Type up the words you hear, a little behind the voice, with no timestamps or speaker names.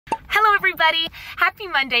everybody, happy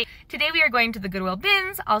Monday. Today we are going to the Goodwill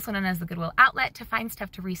Bins, also known as the Goodwill Outlet, to find stuff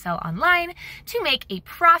to resell online to make a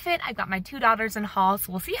profit. I've got my $2 in haul, so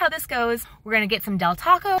we'll see how this goes. We're gonna get some Del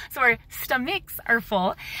Taco, so our stomachs are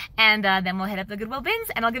full, and then we'll head up the Goodwill Bins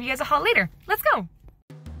and I'll give you guys a haul later. Let's go.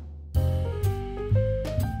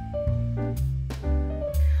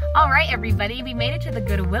 All right, everybody, we made it to the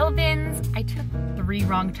Goodwill Bins. I took 3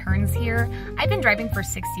 wrong turns here. I've been driving for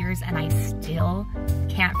 6 years and I still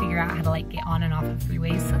can't figure out how to get on and off of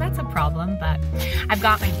freeways, so that's a problem, but I've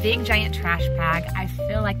got my big giant trash bag. I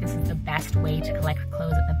feel like this is the best way to collect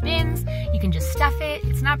clothes at the bins. You can just stuff it.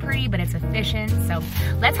 It's not pretty, but it's efficient. So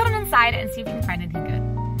let's head on inside and see if we can find anything good.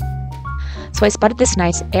 So I spotted this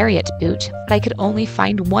nice Ariat boot, but I could only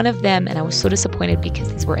find one of them, and I was so disappointed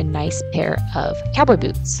because these were a nice pair of cowboy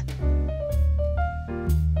boots.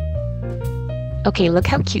 Okay, look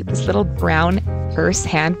how cute this little brown purse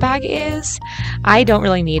handbag is. I don't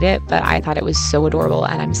really need it, but I thought it was so adorable,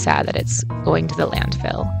 and I'm sad that it's going to the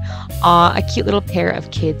landfill. Aw, a cute little pair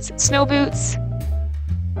of kids' snow boots.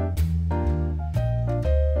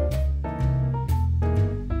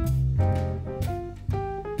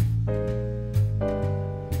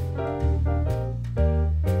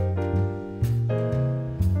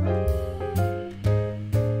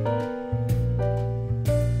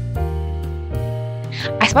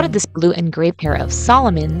 I spotted this blue and gray pair of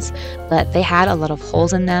Solomons, but they had a lot of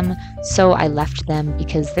holes in them, so I left them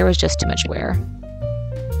because there was just too much wear.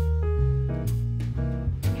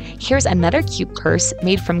 Here's another cute purse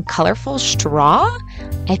made from colorful straw.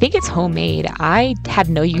 I think it's homemade. I had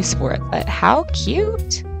no use for it, but how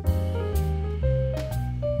cute!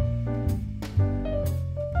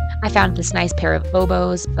 I found this nice pair of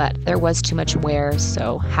oboes, but there was too much wear,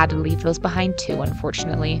 so had to leave those behind too,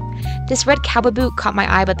 unfortunately. This red cowboy boot caught my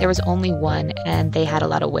eye, but there was only one, and they had a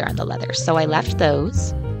lot of wear on the leather, so I left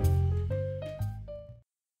those.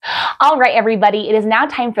 All right, everybody, it is now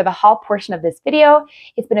time for the haul portion of this video.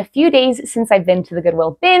 It's been a few days since I've been to the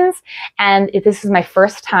Goodwill Bins, and if this is my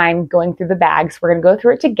first time going through the bags, we're gonna go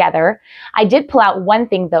through it together. I did pull out one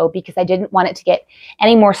thing though, because I didn't want it to get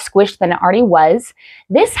any more squished than it already was.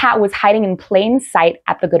 This hat was hiding in plain sight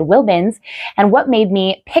at the Goodwill Bins, and what made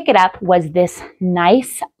me pick it up was this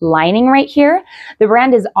nice lining right here. The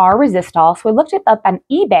brand is Resistol, so I looked it up on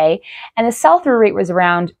eBay, and the sell-through rate was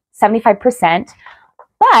around 75%.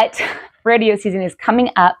 But rodeo season is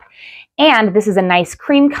coming up, and this is a nice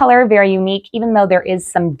cream color, very unique, even though there is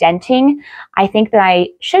some denting. I think that I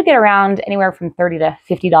should get around anywhere from $30 to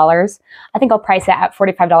 $50. I think I'll price it at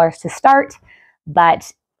 $45 to start,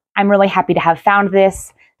 but I'm really happy to have found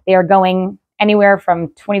this. They are going anywhere from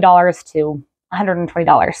 $20 to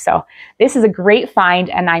 $120. So this is a great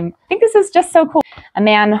find, and I think this is just so cool. A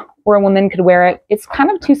man or a woman could wear it. It's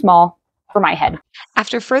kind of too small for my head.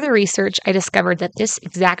 After further research, I discovered that this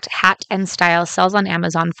exact hat and style sells on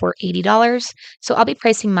Amazon for $80, so I'll be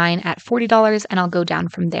pricing mine at $40 and I'll go down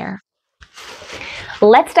from there.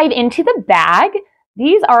 Let's dive into the bag.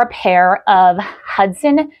 These are a pair of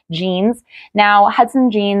Hudson jeans. Now, Hudson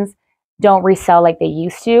jeans don't resell like they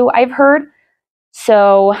used to, I've heard,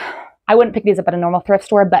 so I wouldn't pick these up at a normal thrift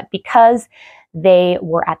store, but because they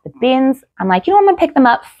were at the bins, I'm like, you know, I'm gonna pick them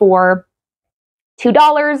up for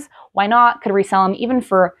 $2. Why not? Could resell them even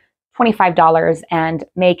for $25 and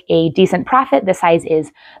make a decent profit. The size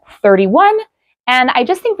is 31. And I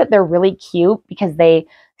just think that they're really cute because they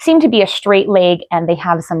seem to be a straight leg and they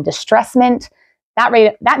have some distressment. That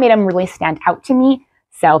made them really stand out to me.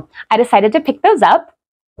 So I decided to pick those up.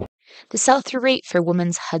 The sell-through rate for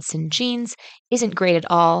women's Hudson jeans isn't great at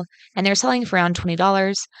all, and they're selling for around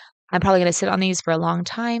 $20. I'm probably going to sit on these for a long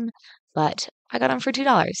time, but I got them for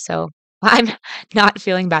 $2, so I'm not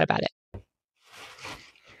feeling bad about it.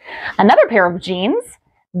 Another pair of jeans.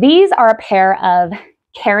 These are a pair of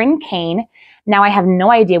Karen Kane. Now I have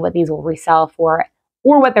no idea what these will resell for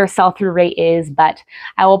or what their sell-through rate is, but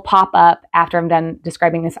I will pop up after I'm done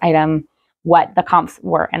describing this item what the comps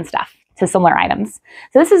were and stuff to similar items.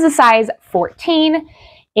 So this is a size 14.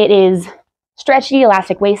 It is stretchy,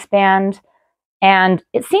 elastic waistband, and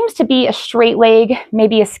it seems to be a straight leg,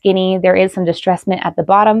 maybe a skinny. There is some distressment at the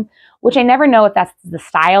bottom, which I never know if that's the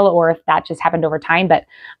style or if that just happened over time, but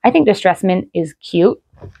I think distressment is cute.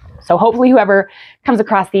 So hopefully whoever comes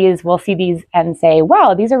across these will see these and say,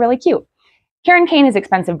 wow, these are really cute. Karen Kane is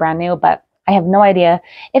expensive brand new, but I have no idea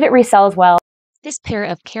if it resells well. This pair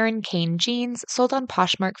of Karen Kane jeans sold on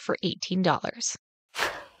Poshmark for $18.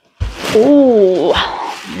 Ooh,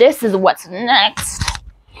 this is what's next.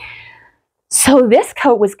 So this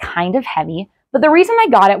coat was kind of heavy, but the reason I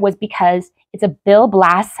got it was because it's a Bill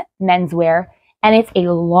Blass menswear And it's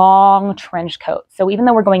a long trench coat. So even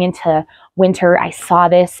though we're going into winter, I saw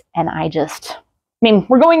this and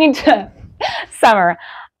we're going into summer.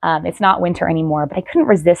 It's not winter anymore, but I couldn't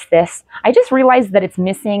resist this. I just realized that it's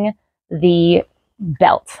missing the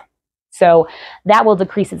belt. So that will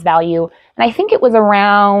decrease its value. And I think it was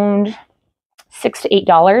around $6 to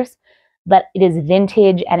 $8, but it is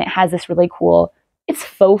vintage and it has this really cool, it's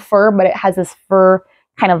faux fur, but it has this fur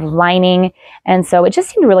kind of lining. And so it just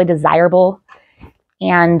seemed really desirable.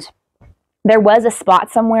 And there was a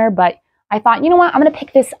spot somewhere, but I thought, you know what, I'm going to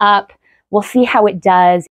pick this up. We'll see how it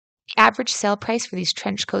does. The average sale price for these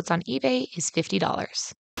trench coats on eBay is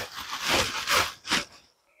 $50.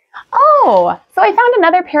 Oh, so I found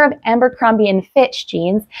another pair of Abercrombie & Fitch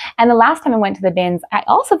jeans. And the last time I went to the bins, I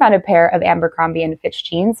also found a pair of Abercrombie & Fitch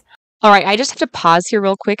jeans. All right, I just have to pause here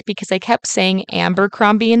real quick because I kept saying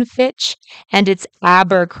Abercrombie & Fitch, and it's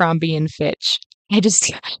Abercrombie & Fitch.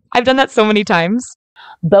 I've done that so many times.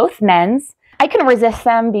 Both men's. I couldn't resist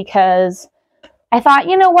them because I thought,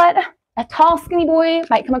 you know what? A tall, skinny boy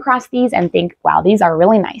might come across these and think, wow, these are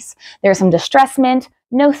really nice. There's some distressment,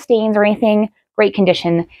 no stains or anything, great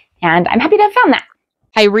condition, and I'm happy to have found that.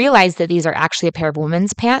 I realized that these are actually a pair of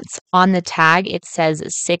women's pants. On the tag, it says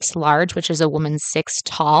 6 large, which is a woman's 6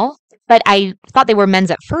 tall. But I thought they were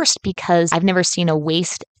men's at first because I've never seen a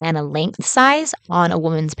waist and a length size on a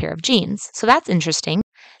woman's pair of jeans. So that's interesting.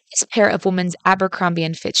 This pair of women's Abercrombie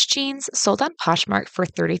 & Fitch jeans sold on Poshmark for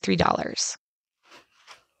 $33.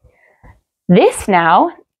 This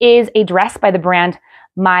now is a dress by the brand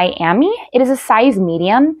Miami. It is a size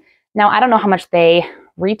medium. Now, I don't know how much they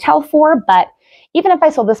retail for, but even if I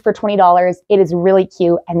sold this for $20, it is really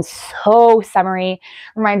cute and so summery.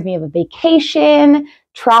 Reminds me of a vacation,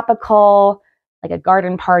 tropical, like a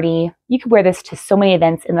garden party. You could wear this to so many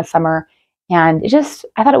events in the summer. And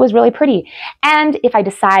I thought it was really pretty. And if I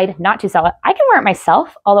decide not to sell it, I can wear it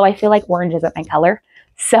myself, although I feel like orange isn't my color.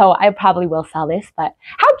 So I probably will sell this, but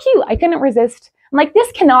how cute. I couldn't resist. I'm like,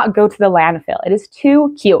 this cannot go to the landfill. It is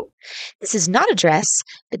too cute. This is not a dress,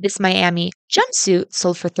 but this Miami jumpsuit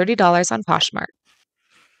sold for $30 on Poshmark.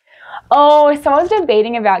 Oh, so I was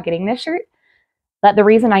debating about getting this shirt, but the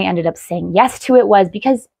reason I ended up saying yes to it was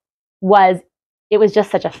because it was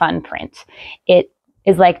just such a fun print. It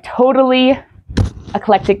is like totally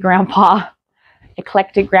eclectic grandpa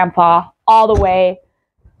all the way,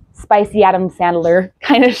 spicy Adam Sandler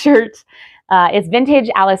kind of shirt. It's vintage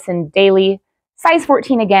Allison Daly, size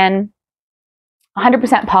 14 again, 100%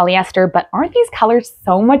 polyester, but aren't these colors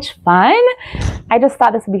so much fun? I just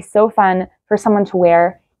thought this would be so fun for someone to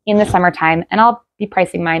wear in the summertime, and I'll be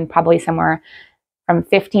pricing mine probably somewhere from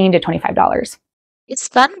 $15 to $25. It's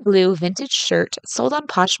fun blue vintage shirt sold on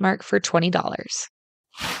Poshmark for $20.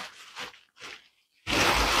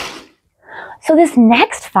 So this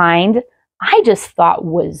next find, I just thought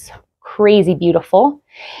was crazy beautiful.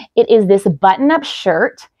 It is this button-up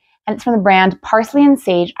shirt, and it's from the brand Parsley and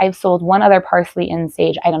Sage. I've sold one other Parsley and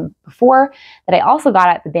Sage item before that I also got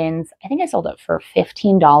at the bins. I think I sold it for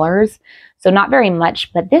 $15, so not very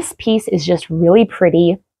much, but this piece is just really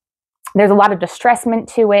pretty. There's a lot of distressment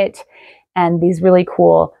to it, and these really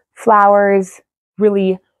cool flowers,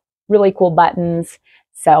 really, really cool buttons.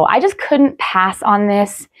 So I just couldn't pass on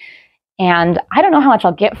this, and I don't know how much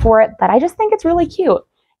I'll get for it, but I just think it's really cute.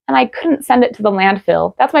 And I couldn't send it to the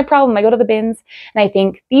landfill. That's my problem. I go to the bins and I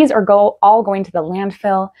think these are all going to the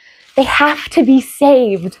landfill. They have to be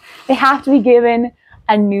saved. They have to be given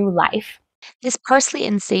a new life. This Parsley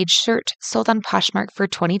and Sage shirt sold on Poshmark for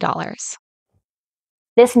 $20.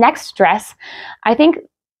 This next dress, I think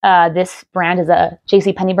this brand is a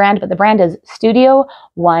JCPenney brand, but the brand is Studio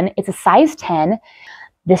One. It's a size 10.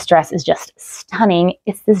 This dress is just stunning.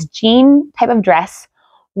 It's this jean type of dress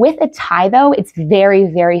with a tie though. It's very,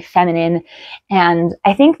 very feminine. And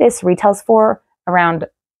I think this retails for around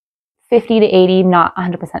 $50 to $80, not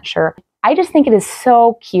 100% sure. I just think it is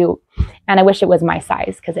so cute. And I wish it was my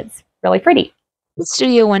size because it's really pretty. The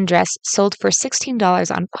Studio One dress sold for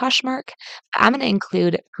 $16 on Poshmark. I'm going to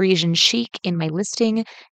include Parisian chic in my listing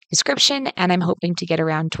description, and I'm hoping to get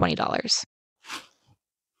around $20.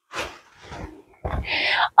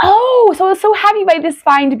 Oh, so I was so happy by this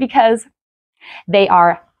find because they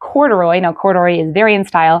are corduroy. Now, corduroy is very in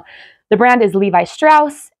style. The brand is Levi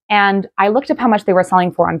Strauss, and I looked up how much they were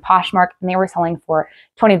selling for on Poshmark, and they were selling for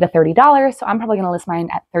 $20 to $30, so I'm probably going to list mine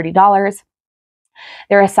at $30.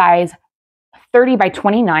 They're a size 30 by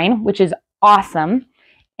 29, which is awesome,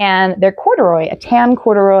 and they're corduroy, a tan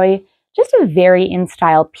corduroy, just a very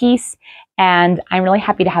in-style piece, and I'm really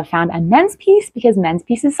happy to have found a men's piece because men's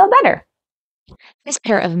pieces sell better. This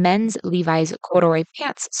pair of men's Levi's corduroy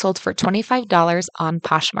pants sold for $25 on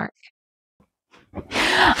Poshmark.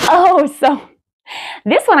 Oh, so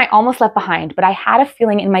this one I almost left behind, but I had a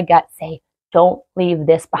feeling in my gut say, don't leave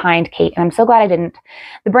this behind, Kate. And I'm so glad I didn't.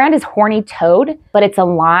 The brand is Horny Toad, but it's a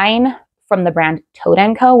line from the brand Toad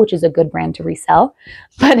 & Co., which is a good brand to resell.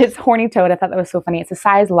 But it's Horny Toad. I thought that was so funny. It's a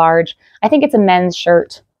size large. I think it's a men's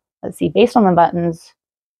shirt. Let's see, based on the buttons.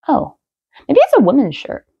 Oh, maybe it's a women's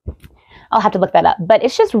shirt. I'll have to look that up. But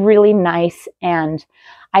it's just really nice. And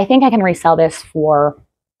I think I can resell this for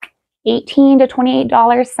 $18 to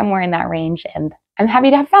 $28, somewhere in that range. And I'm happy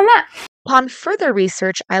to have found that. Upon further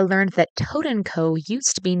research, I learned that Toad & Co.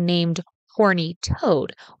 used to be named Horny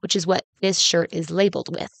Toad, which is what this shirt is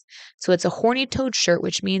labeled with. So it's a Horny Toad shirt,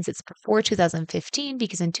 which means it's before 2015,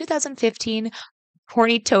 because in 2015,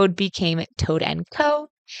 Horny Toad became Toad & Co.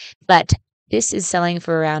 But this is selling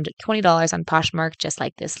for around $20 on Poshmark, just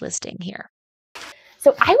like this listing here.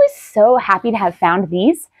 So I was so happy to have found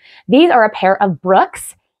these. These are a pair of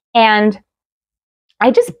Brooks, and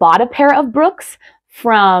I just bought a pair of Brooks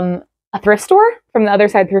from a thrift store, from the Other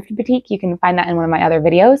Side Thrift Boutique. You can find that in one of my other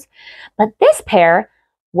videos. But this pair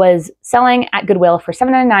was selling at Goodwill for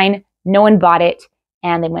 $7.99. No one bought it,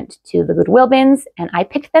 and they went to the Goodwill bins, and I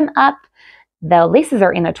picked them up. The laces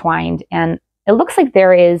are intertwined, and it looks like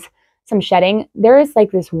there is some shedding. There is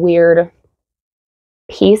like this weird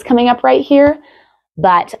piece coming up right here,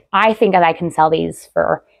 but I think that I can sell these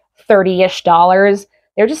for $30-ish.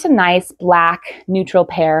 They're just a nice black neutral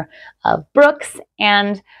pair of Brooks,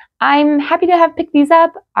 and I'm happy to have picked these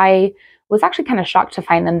up. I was actually kind of shocked to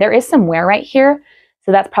find them. There is some wear right here,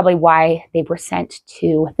 so that's probably why they were sent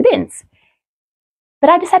to the bins.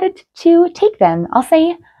 But I decided to take them. I'll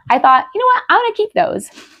say, I thought, you know what, I want to keep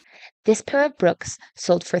those. This pair of Brooks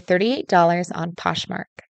sold for $38 on Poshmark.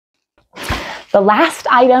 The last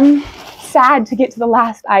item, sad to get to the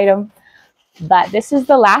last item, but this is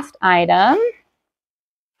the last item.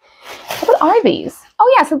 What are these?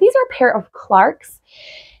 Oh yeah, so these are a pair of Clarks.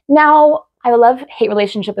 Now, I love-hate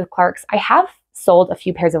relationship with Clarks. I have sold a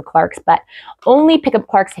few pairs of Clarks, but only pick up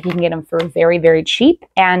Clarks if you can get them for very, very cheap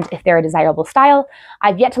and if they're a desirable style.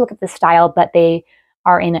 I've yet to look at the style, but they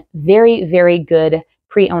are in very, very good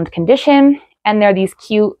pre-owned condition. And they're these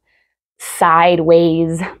cute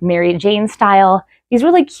sideways Mary Jane style. These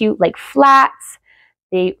really cute like flats.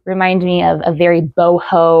 They remind me of a very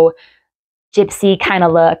boho, gypsy kind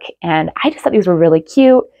of look. And I just thought these were really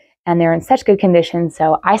cute. And they're in such good condition.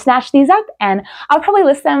 So I snatched these up, and I'll probably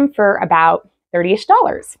list them for about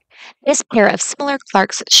 $30-ish. This pair of similar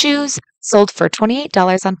Clarks shoes sold for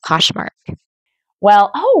 $28 on Poshmark.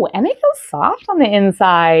 Well, oh, and they feel soft on the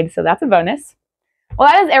inside. So that's a bonus. Well,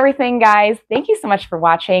 that is everything, guys. Thank you so much for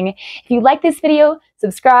watching. If you like this video,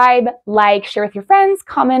 subscribe, like, share with your friends,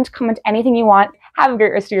 comment anything you want. Have a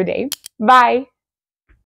great rest of your day. Bye.